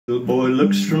Little boy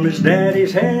looks from his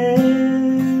daddy's hand.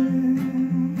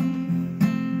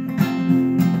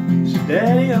 Says,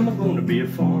 Daddy, I'm gonna be a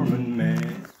farming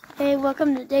man. Hey,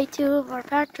 welcome to day 2 of our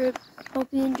pack trip. Hope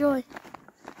you enjoy.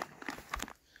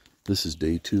 This is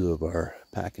day 2 of our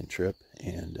packing trip,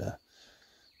 and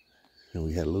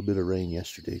we had a little bit of rain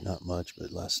yesterday, not much,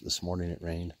 but this morning it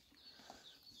rained.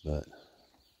 But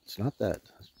it's not that,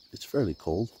 it's fairly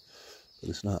cold, but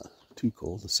it's not too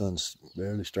cold. The sun's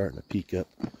barely starting to peek up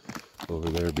over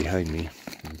there behind me.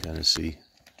 You can kind of see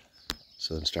the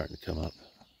sun starting to come up,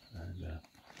 and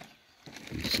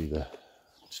you see the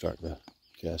starting to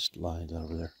cast lines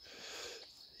over there.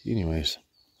 Anyways,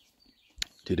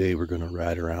 today we're going to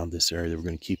ride around this area. We're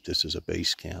going to keep this as a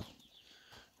base camp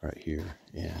right here,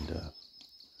 and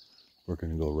we're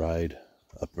going to go ride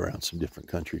up around some different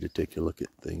country to take a look at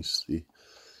things, see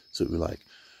what we like.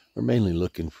 We're mainly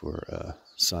looking for a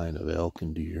sign of elk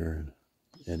and deer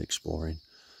and exploring.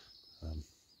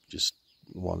 Just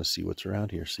want to see what's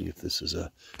around here, see if this is a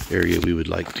area we would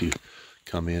like to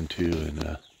come into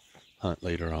and hunt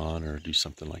later on or do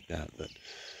something like that. But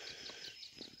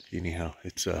anyhow,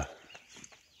 it's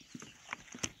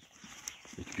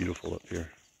beautiful up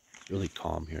here. It's really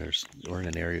calm here. We're in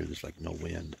an area where there's like no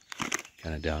wind,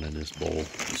 kind of down in this bowl,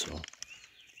 so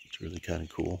it's really kind of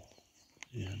cool.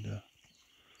 And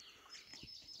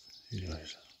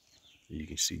anyways, you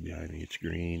can see behind me it's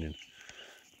green, and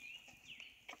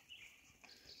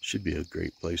should be a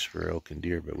great place for elk and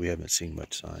deer, but we haven't seen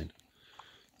much sign.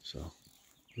 So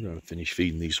we're going to finish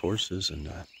feeding these horses and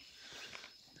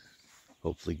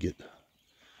hopefully get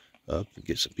up and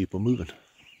get some people moving.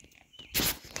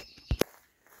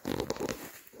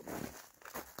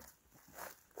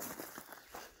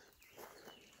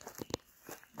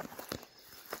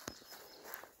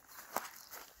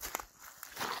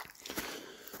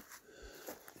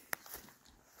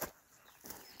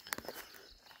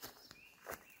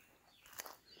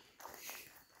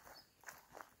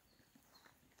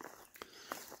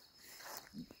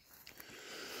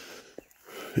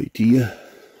 Hey Tia,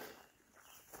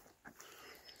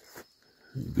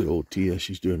 good old Tia,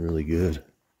 she's doing really good.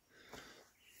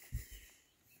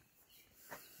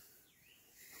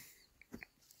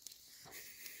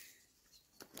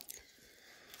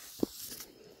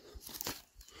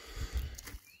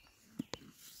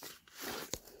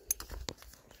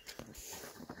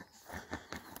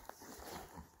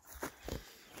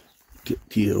 Get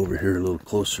Tia over here a little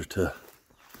closer to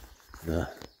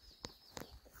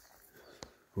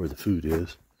where the food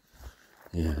is,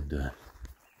 and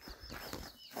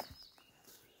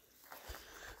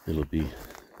it'll be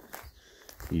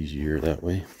easier that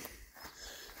way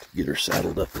to get her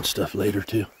saddled up and stuff later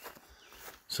too.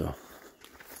 So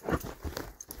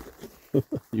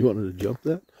you wanted to jump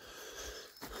that?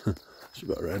 She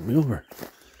about ran me over.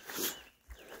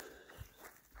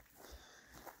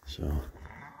 So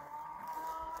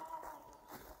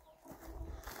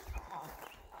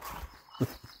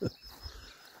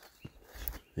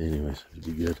anyways,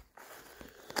 it'll be good.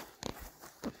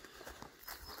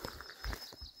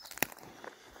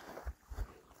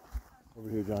 Over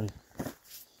here, Johnny.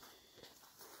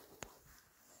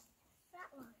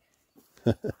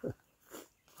 I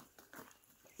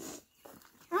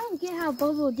don't get how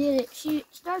Bobo did it. She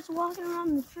starts walking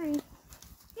around the tree,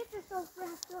 gets herself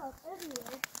wrapped up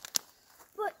everywhere.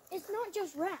 But it's not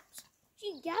just wraps.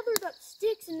 She gathered up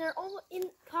sticks and they're all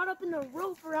caught up in the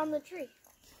rope around the tree.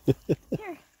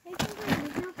 Here, take some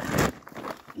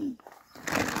time.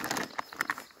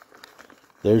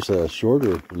 There's a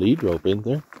shorter lead rope in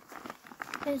there.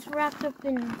 It's wrapped up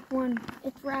in one.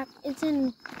 It's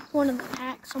in one of the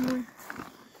packs somewhere.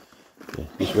 Yeah,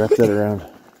 just wrap that around.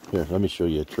 Here, let me show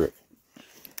you a trick.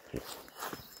 Here.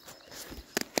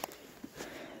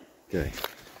 Okay,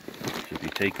 so if you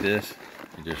take this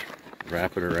and just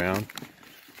wrap it around,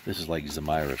 this is like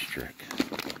Zamira's trick.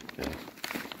 Okay.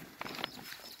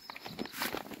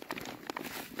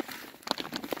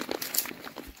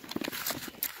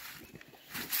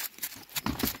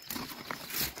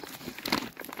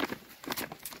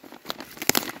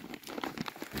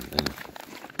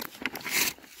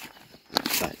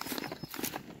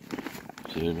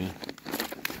 See what I mean?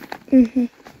 Mm-hmm.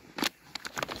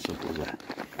 Simple as that.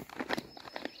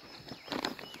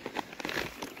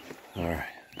 Alright.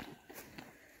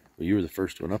 Well, you were the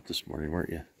first one up this morning, weren't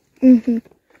you? Mm-hmm.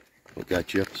 What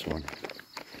got you up this morning?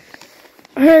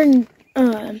 I heard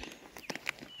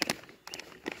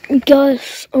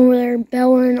Gus over there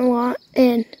bellowing a lot,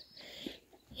 and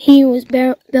he was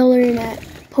bellowing at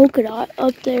Polka Dot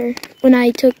up there when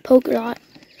I took Polka Dot.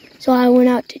 So I went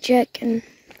out to check, and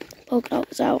Polka Dot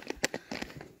was out.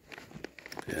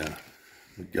 Yeah.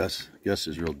 Gus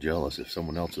is real jealous. If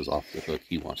someone else is off the hook,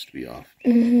 he wants to be off.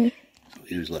 Mm-hmm. So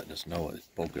he was letting us know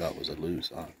that polka dot was a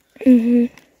loose, huh?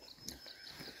 Mm-hmm.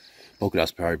 Polka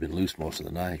dot's probably been loose most of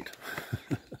the night.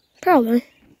 Probably.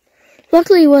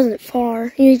 Luckily, he wasn't far.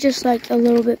 He was just like a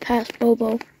little bit past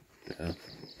Bobo. Yeah.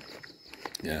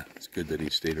 Yeah, it's good that he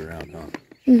stayed around, huh?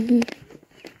 Mm-hmm.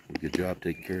 Good job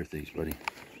taking care of things, buddy.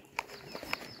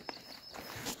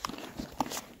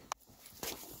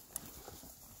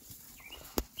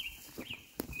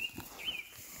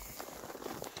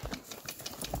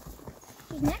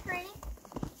 Isn't that raining?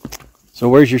 So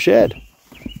where's your shed?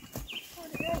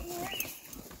 Right here.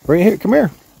 Bring it here. Come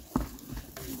here.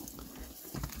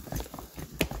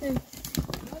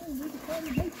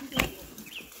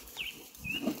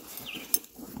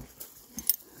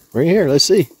 Bring it here. Let's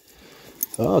see.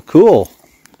 Oh, cool.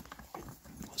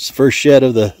 It's the first shed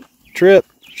of the trip.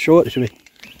 Show it to me.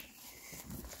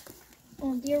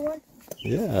 Oh, deer one?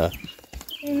 Yeah.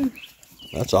 Mm.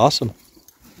 That's awesome.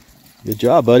 Good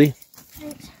job, buddy.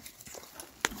 Thanks.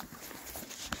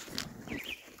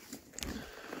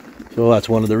 So that's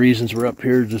one of the reasons we're up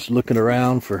here, just looking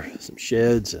around for some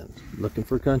sheds and looking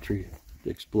for country to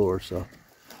explore. So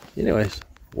anyways,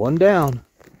 one down.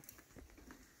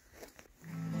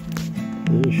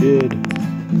 The shed.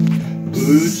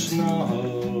 Boots knock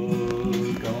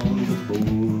on the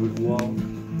boardwalk,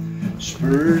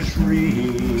 spurs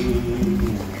ring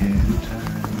in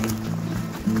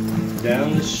time.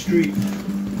 Down the street,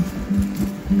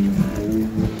 old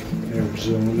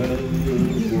Arizona,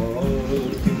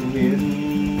 walking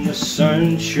in the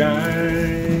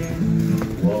sunshine,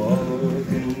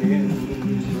 walking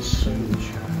in the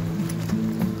sunshine.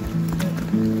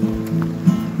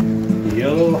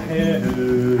 Yellow hair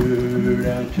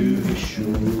down to his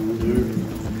shoulder,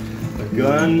 a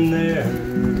gun there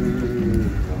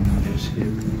on his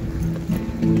hip.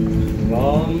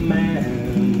 Lawman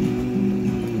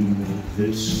of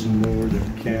this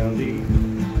northern county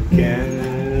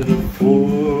can't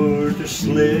afford to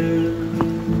slip.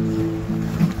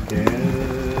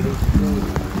 Can't afford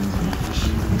to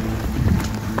slip.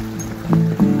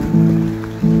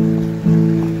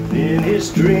 In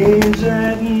his dreams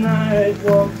at night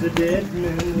walk the dead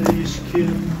men that he's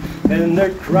killed, and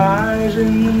their cries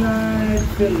in the night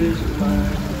fill his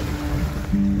mind.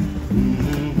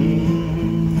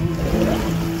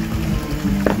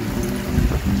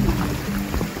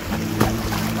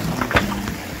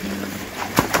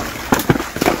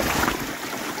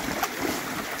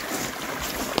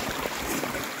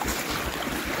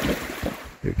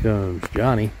 Here comes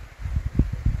Johnny.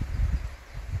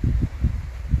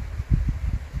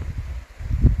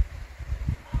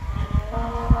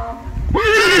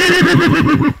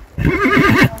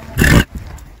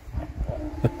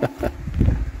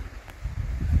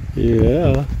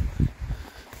 Yeah.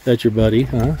 That's your buddy,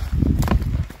 huh?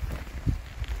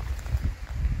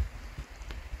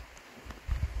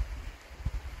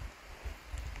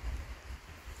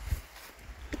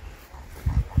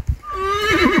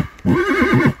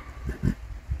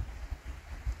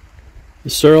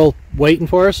 Is Cyril waiting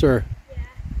for us, or Yeah.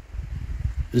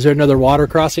 is there another water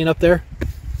crossing up there?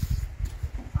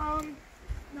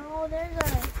 No, there's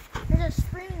a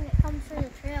spring that comes through the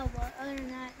trail, but other than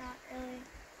that, not really.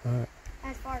 Alright.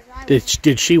 As far as I went.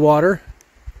 Did she water?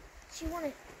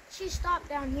 She stopped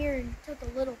down here and took a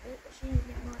little bit, but she didn't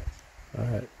get much.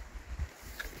 Alright.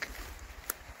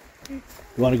 You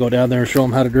want to go down there and show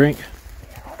them how to drink?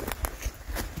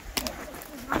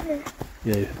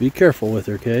 Yeah, be careful with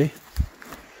her, okay?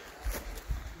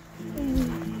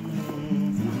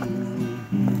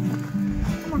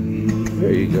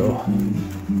 There you go.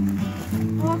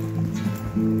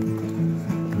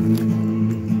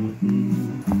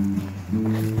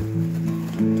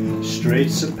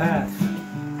 Straight's a path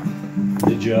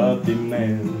the job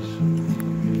demands.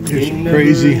 Here's He some never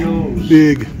crazy knows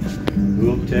big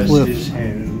who'll test cliff. his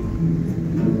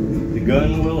hand. The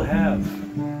gun will have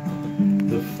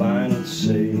the final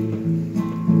say. Who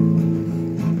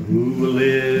will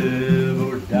live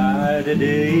or die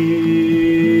today?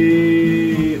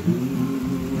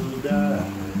 Who will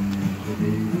die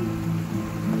today?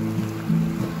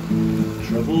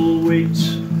 Trouble waits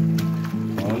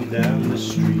on down the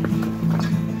street.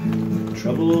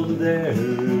 Trouble there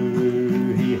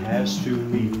he has to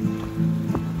meet.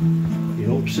 He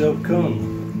hopes they'll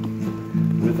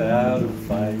come without a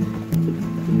fight.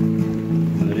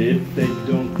 But if they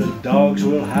don't, the dogs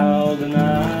will howl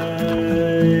tonight.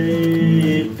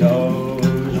 Dogs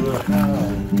will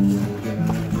howl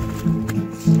tonight.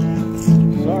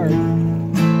 Sorry.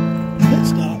 Can't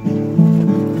stop.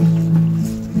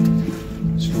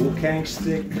 School cank's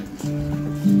thick,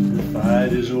 the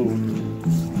fight is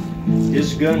old.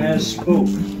 His gun has spoke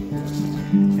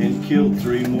and killed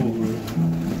 3 more.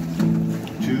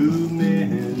 2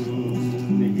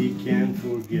 men he can't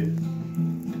forget.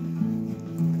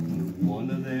 One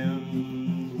of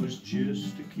them was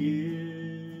just a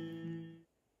kid.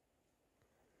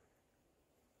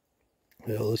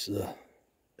 Well, this is a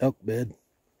elk bed,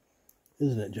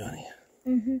 isn't it, Johnny?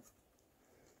 Mm-hmm.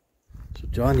 So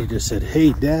Johnny just said,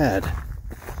 "Hey, Dad."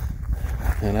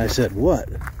 And I said, "What?"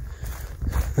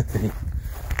 He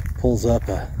pulls up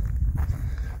a,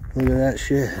 look at that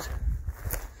shed.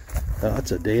 Oh,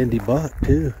 it's a dandy buck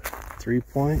too.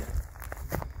 3-point.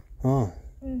 Huh.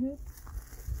 Mm-hmm.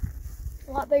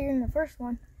 A lot bigger than the first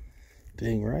one.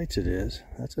 Dang rights it is.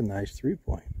 That's a nice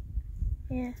 3-point.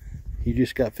 Yeah. You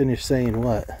just got finished saying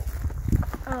what?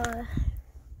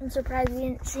 I'm surprised we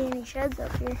didn't see any sheds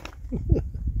up here.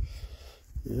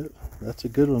 Yep, that's a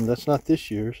good one. That's not this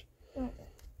year's. Mm.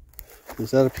 Is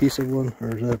that a piece of one,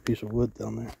 or is that a piece of wood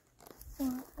down there?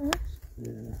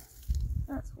 Yeah.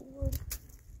 That's wood.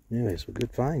 Anyway, so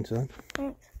good find, son.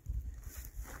 Thanks.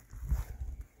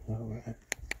 All right.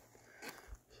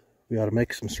 We ought to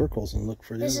make some circles and look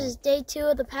for them. This is day 2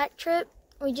 of the pack trip.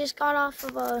 We just got off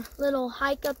of a little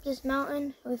hike up this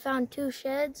mountain. We found 2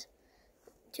 sheds.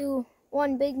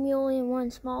 1 big muley and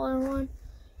 1 smaller one.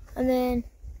 And then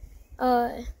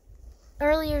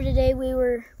earlier today we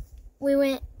went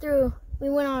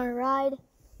on a ride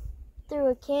through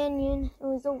a canyon. It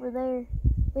was over there.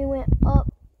 We went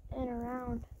up and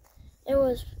around.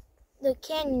 The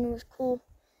canyon was cool.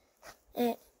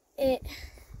 It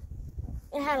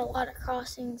had a lot of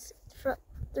crossings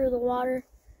through the water.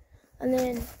 And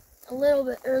then a little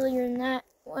bit earlier than that,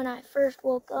 when I first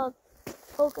woke up,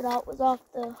 Polka Dot was off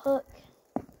the hook.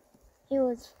 He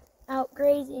was out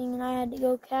grazing and I had to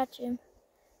go catch him,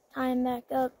 tie him back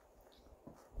up.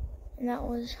 And that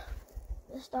was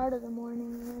the start of the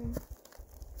morning.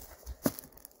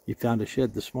 You found a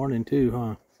shed this morning too,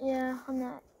 huh? Yeah,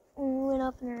 when we went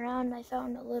up and around, I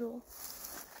found a little,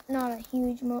 not a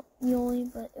huge muley,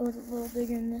 but it was a little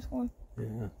bigger than this one.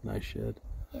 Yeah, nice shed.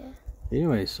 Yeah.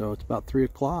 Anyway, so it's about 3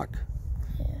 o'clock.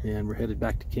 Yeah. And we're headed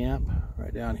back to camp,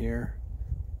 right down here.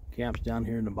 Camp's down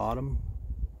here in the bottom.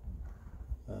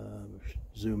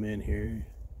 Zoom in here,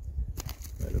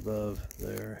 right above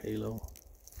there, halo.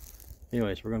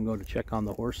 Anyways, we're gonna go to check on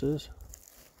the horses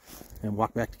and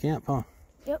walk back to camp, huh?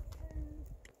 Yep.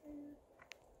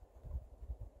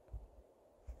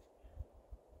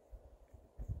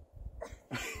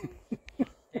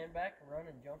 Stand back and run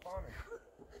and jump on it.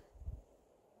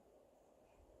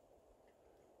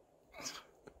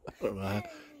 I don't know.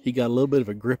 He got a little bit of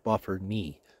a grip off her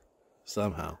knee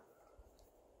somehow.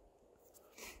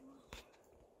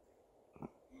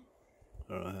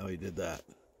 I don't know how he did that.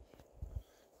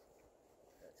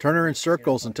 Turn her in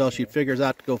circles until she figures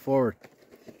out to go forward.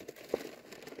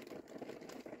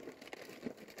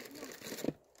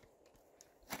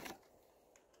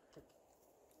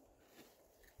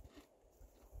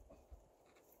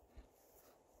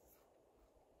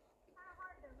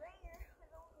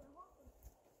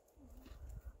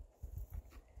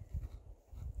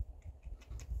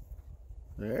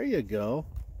 There you go.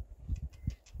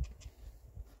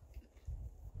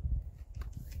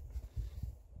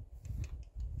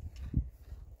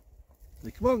 Hey,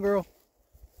 come on, girl.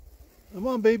 Come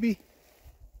on, baby.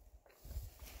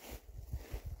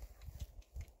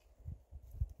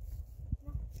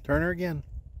 Turn her again.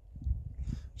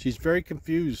 She's very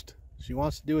confused. She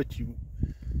wants to do what you...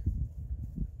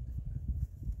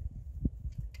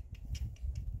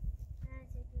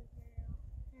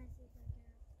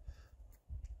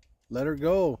 Let her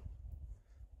go.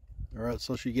 All right,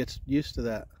 so she gets used to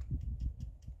that.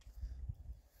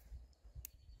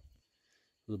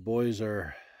 The boys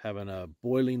are having a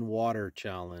boiling water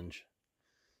challenge.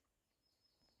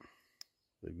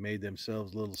 They've made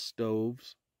themselves little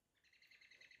stoves.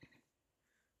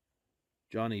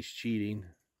 Johnny's cheating.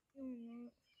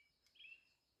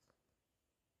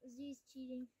 He's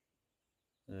cheating.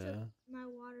 He Yeah. took my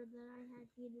water that I had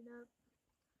heated up.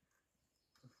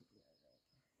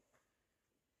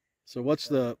 So what's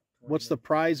the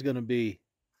prize gonna be?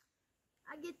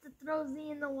 I get to throw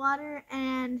Z in the water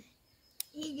and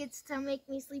he gets to make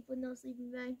me sleep with no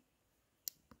sleeping bag.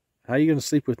 How are you gonna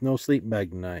sleep with no sleeping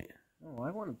bag tonight? Oh,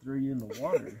 I want to throw you in the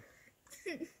water.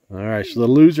 All right, so the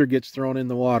loser gets thrown in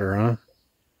the water, huh?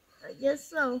 I guess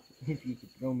so. If you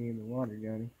could throw me in the water,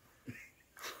 Johnny.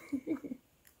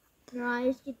 No, I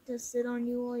just get to sit on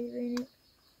you while you're in it.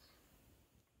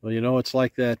 Well, you know, it's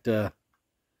like that,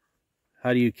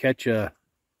 how do you catch a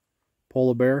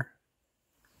polar bear?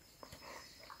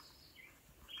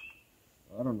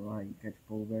 I don't know how you catch a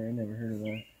polar bear. I never heard of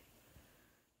that.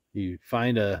 You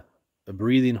find a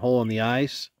breathing hole in the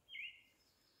ice,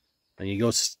 and you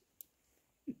go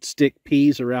stick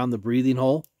peas around the breathing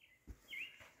hole.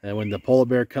 And when the polar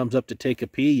bear comes up to take a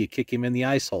pee, you kick him in the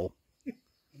ice hole.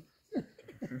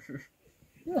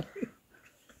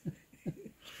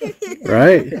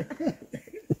 Right?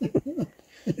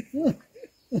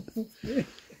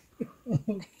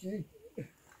 Okay.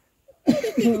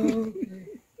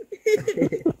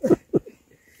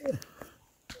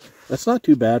 That's not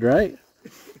too bad, right?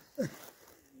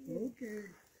 Okay.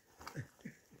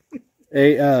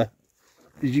 Hey,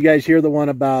 did you guys hear the one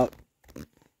about,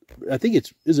 I think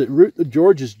is it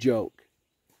George's joke?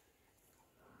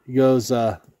 He goes,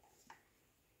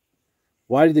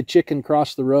 why did the chicken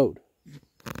cross the road?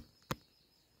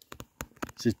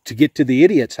 To get to the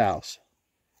idiot's house.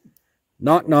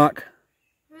 Knock, knock.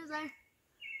 Who's there?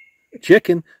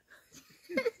 Chicken.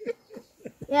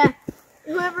 Yeah.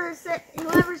 Whoever says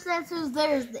who's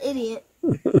there is the idiot.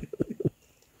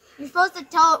 You're supposed to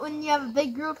tell it when you have a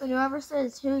big group, and whoever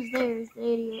says who's there is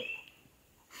the idiot.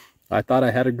 I thought I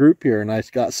had a group here, and I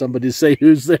got somebody to say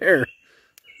who's there.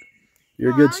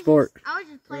 You're a good sport. I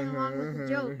was just playing along with the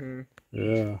joke.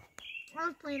 Yeah. I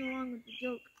was playing along with the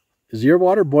joke. Is your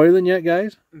water boiling yet,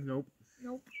 guys? Nope.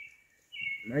 Nope.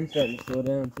 Mine's starting to slow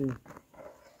down too.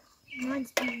 Mine's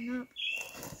speeding up.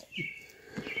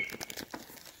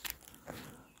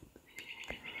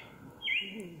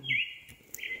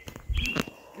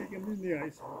 Kick him in the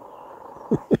ice.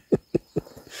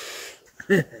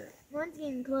 Mine's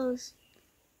getting close.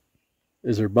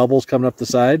 Is there bubbles coming up the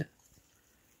side?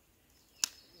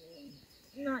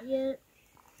 Not yet.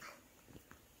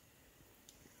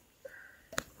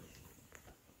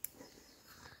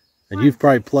 And you've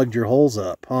probably plugged your holes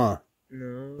up, huh?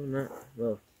 No, not.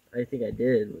 Well, I think I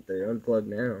did, but they're unplugged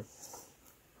now.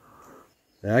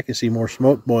 Yeah, I can see more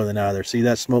smoke boiling out of there. See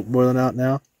that smoke boiling out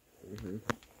now? Mm-hmm.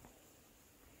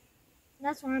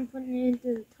 That's why I'm putting it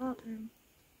into the top now.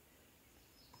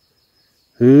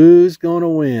 Who's going to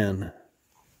win?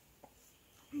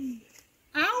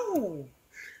 Ow!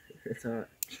 It's hot.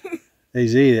 Hey,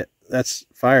 Z, that's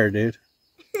fire, dude.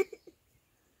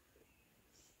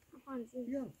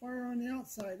 You got a fire on the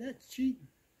outside. That's cheating.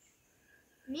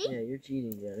 Me? Yeah, you're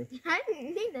cheating, Johnny. I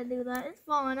didn't mean to do that. It's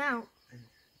falling out.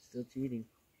 Still cheating.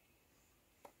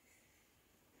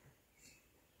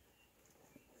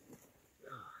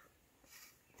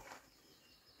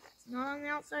 It's not on the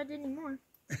outside anymore.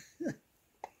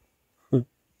 Get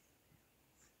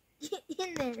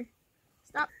in there.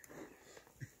 Stop.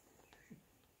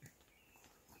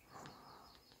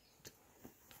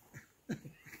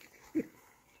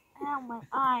 Ow, my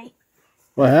eye.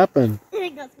 What happened? I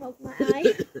got smoke in my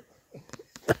eye.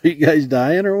 Are you guys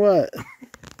dying or what?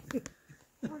 We're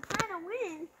trying to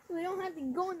win, so we don't have to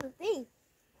go in the thing.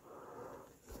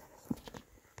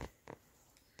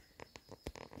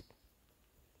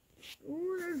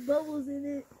 Ooh, there's bubbles in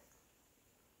it.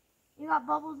 You got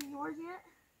bubbles in yours yet?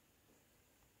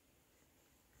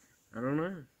 I don't know.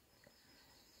 No,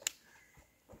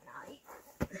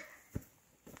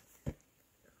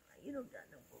 you don't got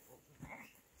no bubbles in there.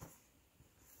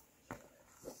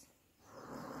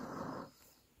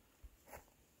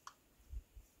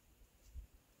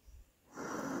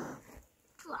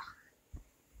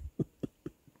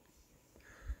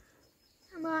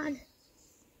 Come on.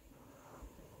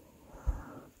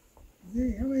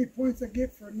 Z, how many points I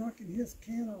get for knocking his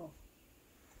can off?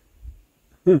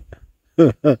 I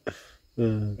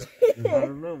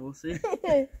don't know. We'll see.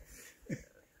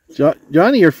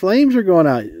 Johnny, your flames are going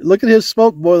out. Look at his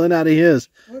smoke boiling out of his.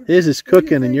 His is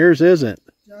cooking and yours isn't.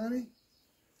 Johnny?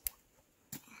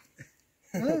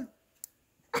 Huh?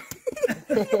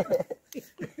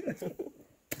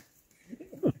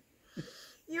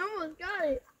 You almost got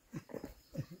it.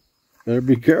 Better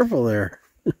be careful there.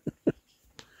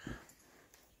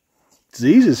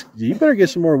 Jesus, you better get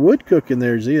some more wood cooking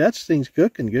there, Z. That thing's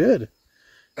cooking good.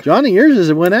 Johnny, yours is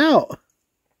it went out.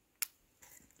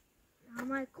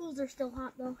 My coals are still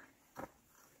hot though.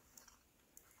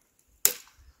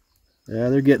 Yeah,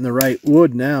 they're getting the right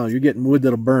wood now. You're getting wood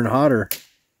that'll burn hotter.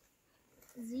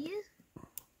 Z is?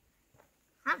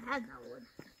 I've had that wood.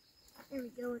 There we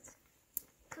go. It's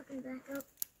cooking back up.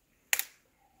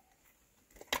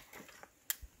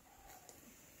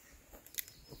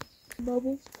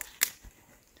 Bubbles.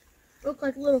 Look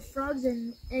like little frogs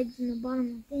and eggs in the bottom of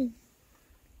the thing.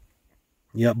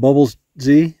 You got bubbles,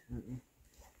 Z?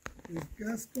 Is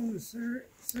Gus going to serve?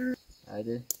 I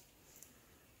did.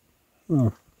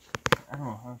 Oh. I don't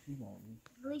know how she got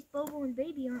it. At least Bobo and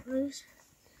Baby aren't loose.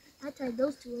 I tied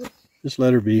those two up. Just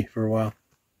let her be for a while.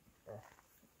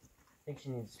 think she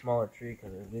needs a smaller tree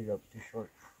because her lead up's too short.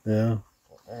 Yeah.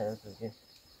 That's okay.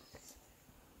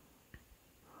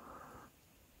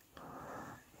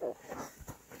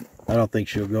 I don't think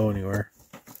she'll go anywhere.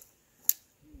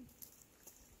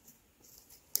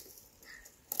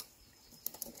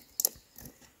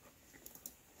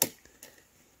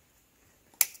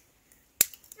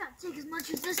 Gotta take as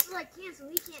much of this as I can so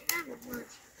he can't have as much.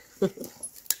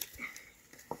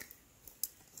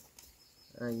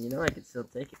 You know I could still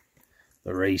take it.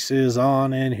 The race is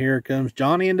on, and here comes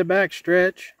Johnny in the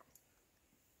backstretch.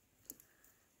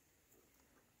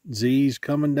 Z's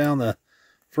coming down the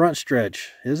front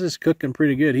stretch. His is cooking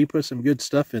pretty good. He put some good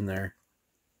stuff in there.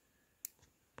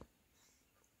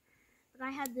 But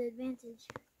I had the advantage.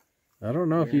 I don't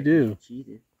know if you do.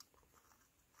 Cheated.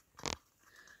 Oh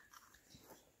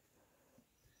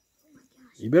my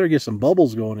gosh. You better get some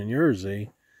bubbles going in yours,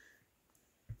 Z.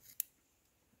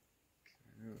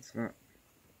 No, it's not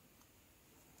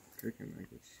cooking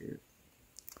like it should.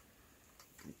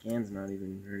 The can's not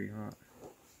even very hot.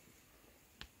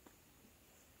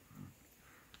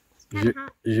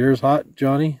 Is yours hot,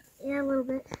 Johnny? Yeah, a little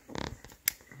bit.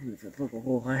 If I poke a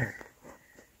hole higher.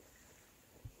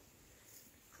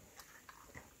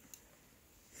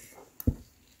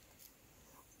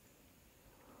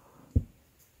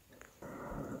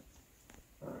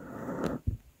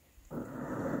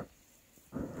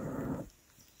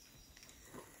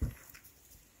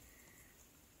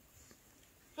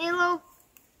 Halo,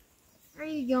 where are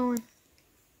you going?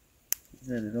 Is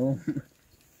that at all?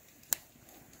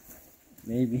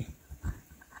 Maybe.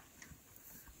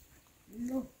 You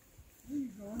know, where you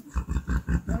going?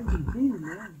 I've been food,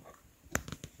 man.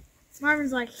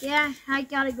 Marvin's like, yeah, I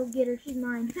gotta go get her. She's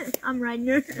mine. I'm riding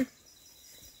her.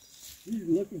 He's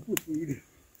looking for food.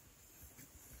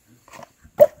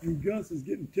 And Gus is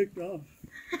getting ticked off.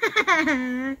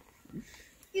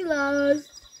 He loves.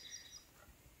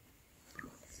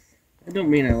 That don't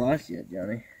mean I lost yet,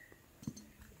 Johnny.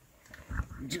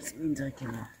 It just means I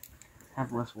can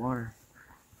have less water.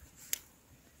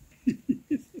 Do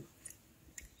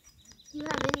you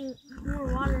have any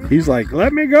more water in He's like,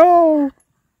 let me go.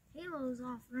 Halo's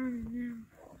off running now.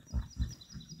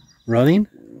 Running?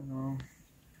 No.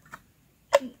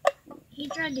 He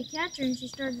tried to catch her and she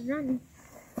started running.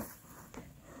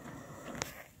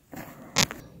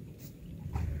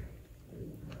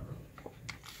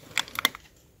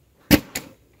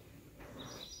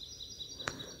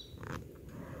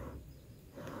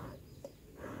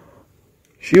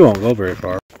 She won't go very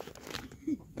far.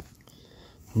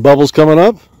 Bubbles coming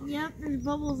up? Yep, there's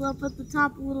bubbles up at the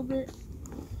top a little bit.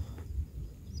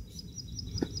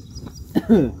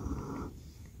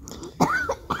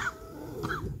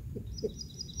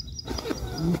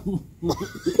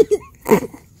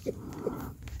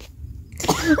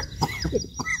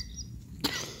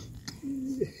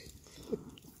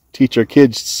 Teach our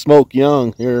kids to smoke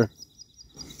young here.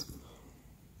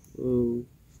 Oh,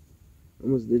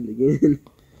 almost did it again.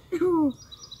 Oh,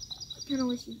 I kind of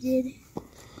wish you did.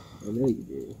 I know you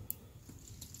did.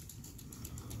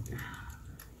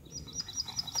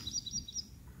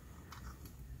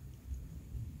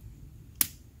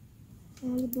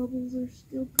 All the bubbles are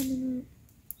still coming up.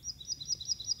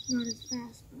 Not as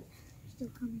fast, but still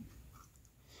coming.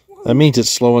 That means it's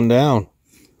slowing down.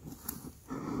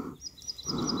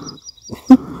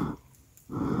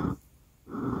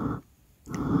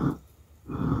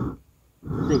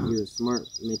 I think he was smart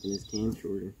making his can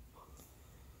shorter.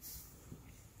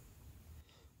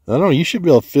 I don't know. You should be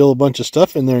able to fill a bunch of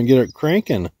stuff in there and get it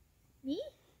cranking. Me?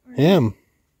 Or Him.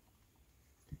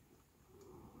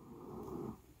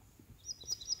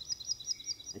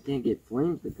 I can't get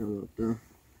flames to come up though.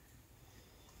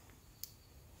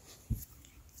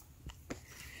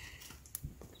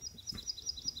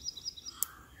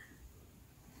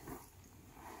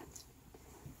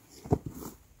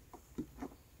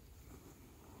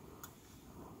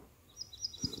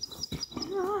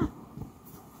 Ah,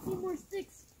 need more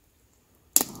sticks.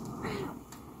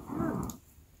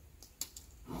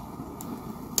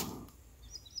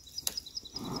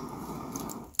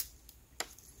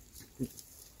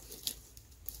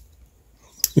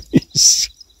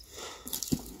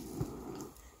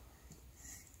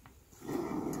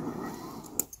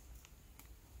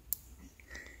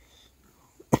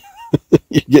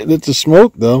 You're getting it to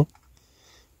smoke, though.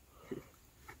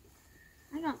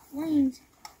 I got flames.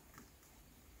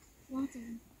 Lots of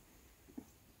them.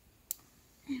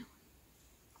 Ow.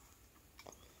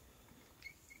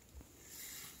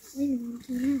 Flaming on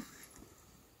too now.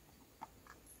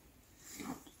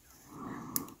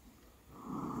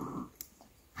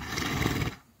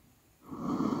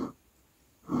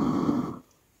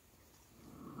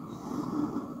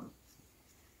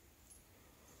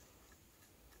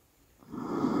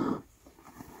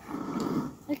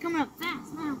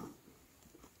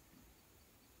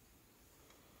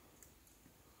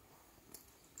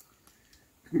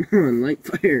 on, light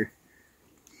fire.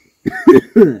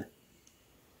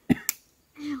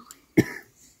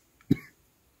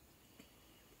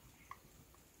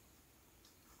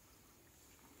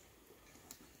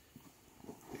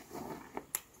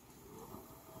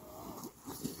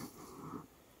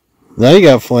 Now you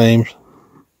got flames.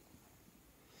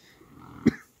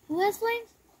 Who has flames?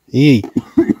 E.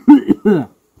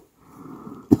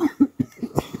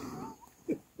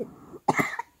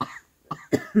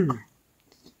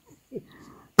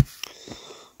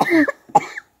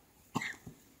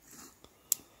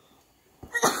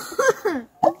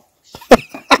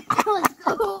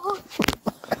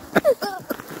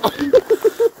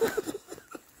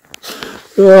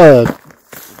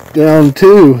 Down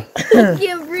 2. I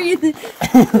can't breathe.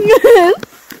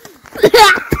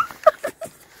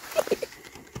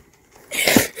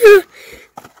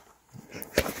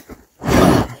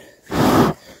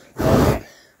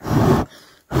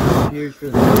 Here's for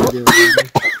the video.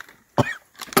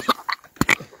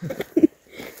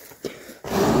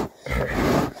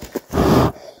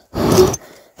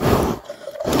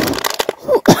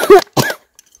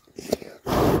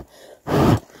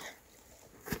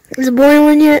 Is it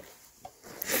boiling yet?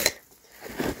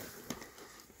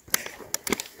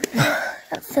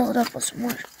 Gotta fill it up with some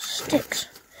more sticks.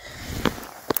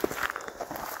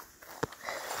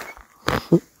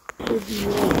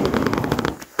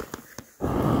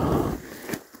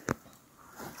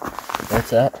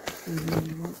 What's that?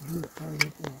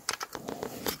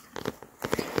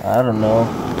 I don't know.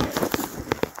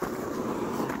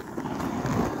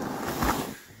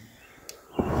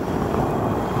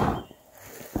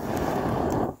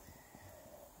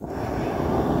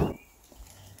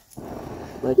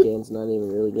 My can's not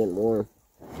even really getting warm.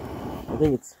 I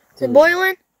think it's... Is it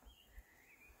boiling?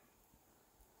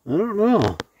 I don't know.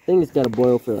 I think it's got to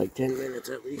boil for like 10 minutes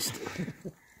at least.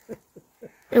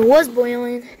 It was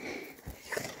boiling.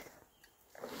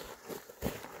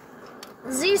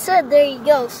 Z said there you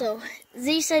go, so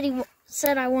Z said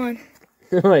said I won.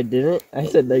 No, I didn't. I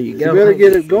said there you go. You better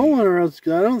get it going or else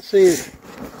I don't see it.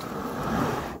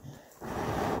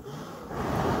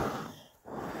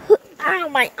 Ow,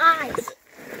 my eyes.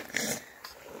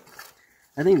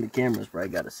 I think the camera's probably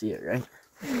got to see it, right?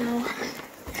 No.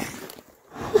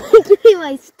 Give me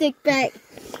my stick back.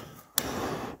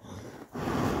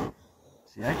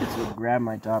 See, I could still grab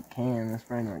my top can. That's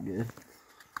probably not good.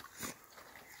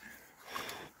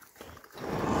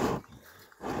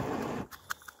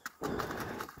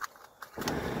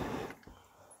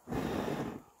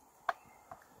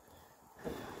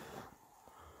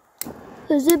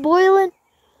 Is it boiling?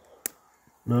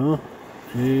 No.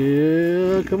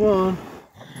 Yeah, come on.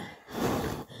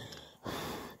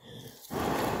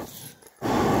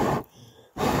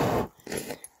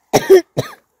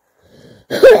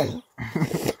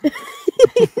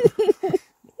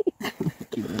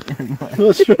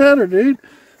 What's the matter, dude?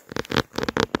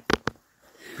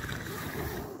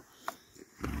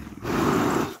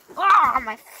 Oh,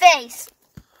 my face.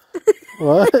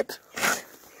 What?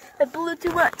 I blew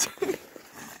too much.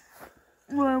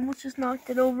 Well, I almost just knocked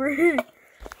it over. Is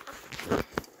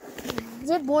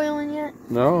it boiling yet?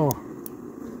 No.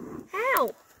 How?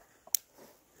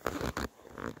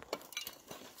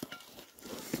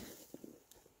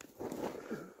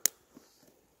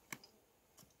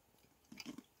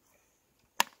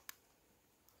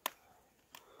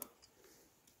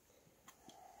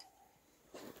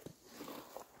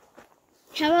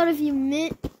 How about if you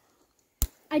mint,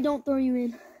 I don't throw you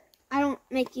in. I don't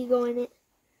make you go in it.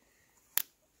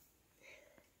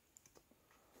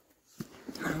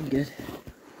 I'm good.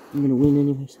 I'm gonna win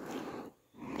anyways.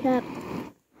 Cap.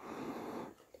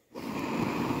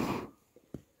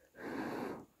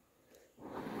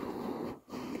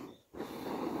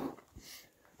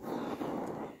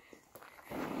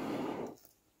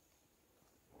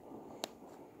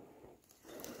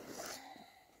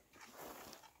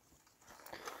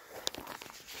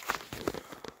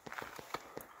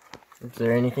 Is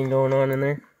there anything going on in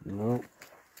there? No.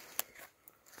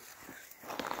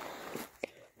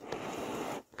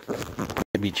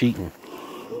 Could be cheating.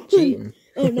 Cheating.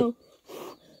 Oh no.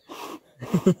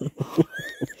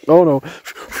 Oh no.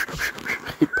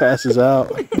 He passes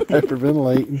out after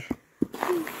ventilating.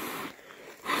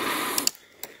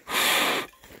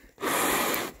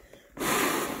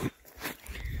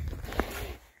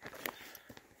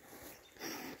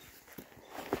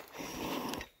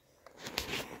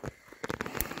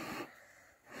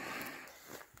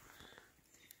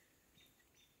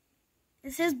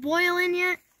 Is this boiling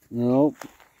yet? Nope.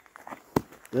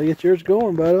 Gotta get yours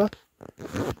going, buddy.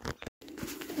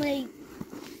 Like,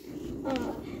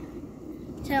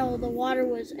 tell the water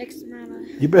was X amount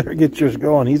of. You better get yours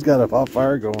going. He's got a hot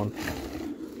fire going.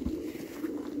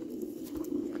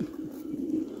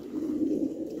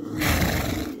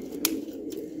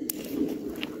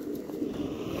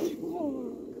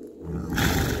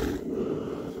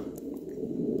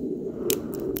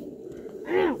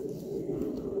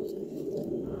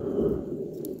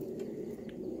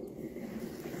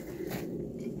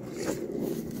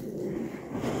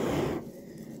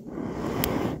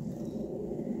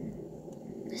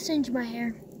 Singe my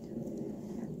hair.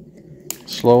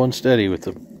 Slow and steady with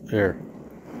the air.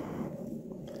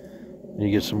 And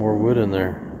you get some more wood in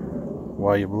there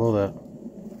while you blow that.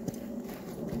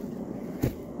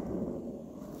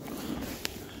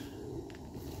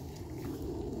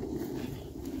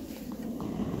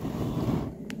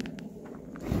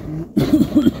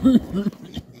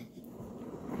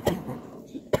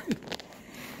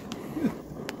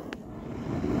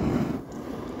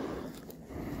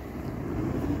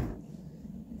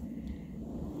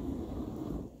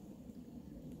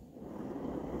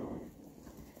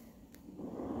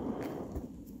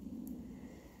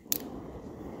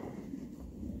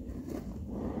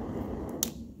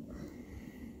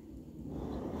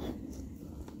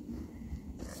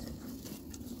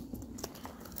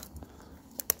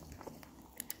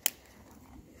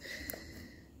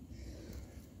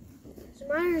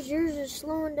 Myers, yours is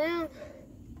slowing down.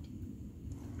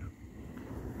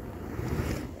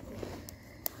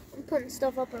 I'm putting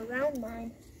stuff up around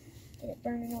mine. Get it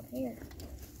burning up here.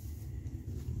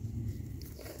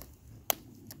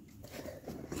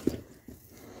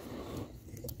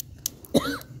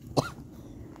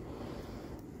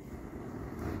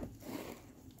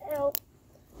 Ow.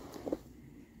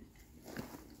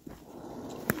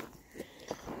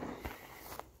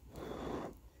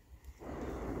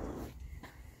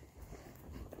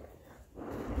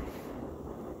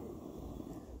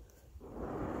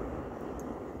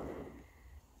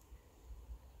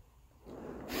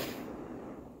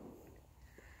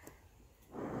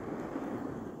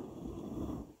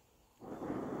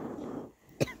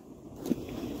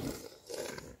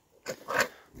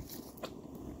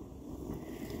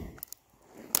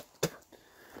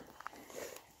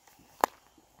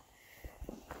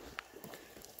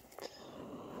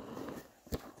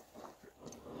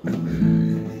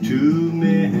 Two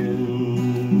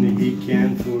men he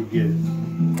can't forget.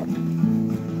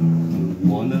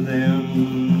 One of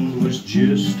them was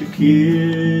just a kid.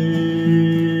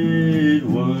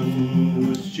 One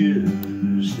was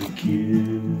just a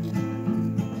kid.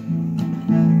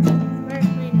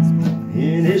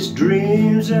 In his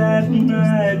dreams at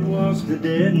night walks the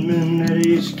dead men that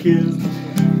he's killed.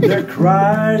 Their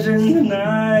cries in the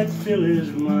night fill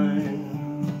his mind.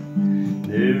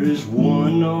 There is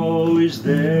one always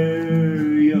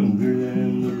there, younger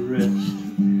than the rest,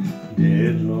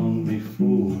 dead long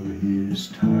before his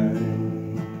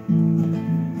time,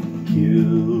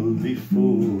 killed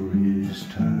before his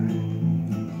time.